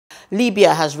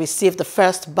Libya has received the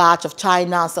first batch of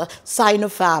China's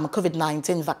Sinopharm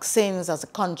COVID-19 vaccines as the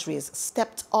country has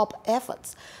stepped up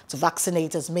efforts to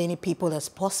vaccinate as many people as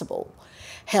possible.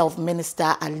 Health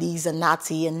Minister Aliza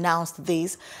Nati announced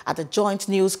this at a joint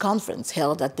news conference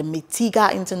held at the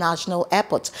Mitiga International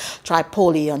Airport,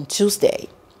 Tripoli, on Tuesday.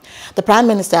 The Prime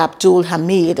Minister Abdul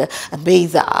Hamid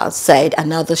Beiza said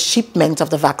another shipment of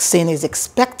the vaccine is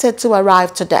expected to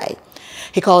arrive today.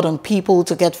 He called on people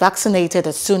to get vaccinated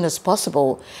as soon as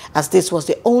possible, as this was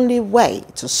the only way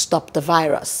to stop the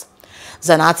virus.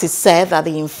 Zanati said that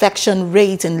the infection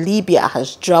rate in Libya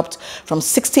has dropped from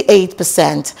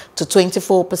 68% to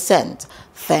 24%,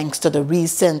 thanks to the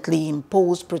recently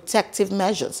imposed protective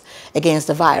measures against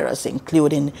the virus,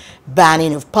 including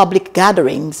banning of public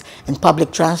gatherings and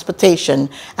public transportation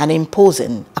and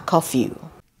imposing a curfew.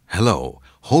 Hello.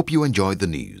 Hope you enjoyed the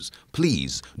news.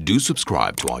 Please do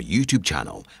subscribe to our YouTube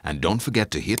channel and don't forget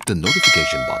to hit the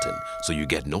notification button so you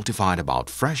get notified about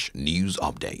fresh news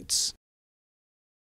updates.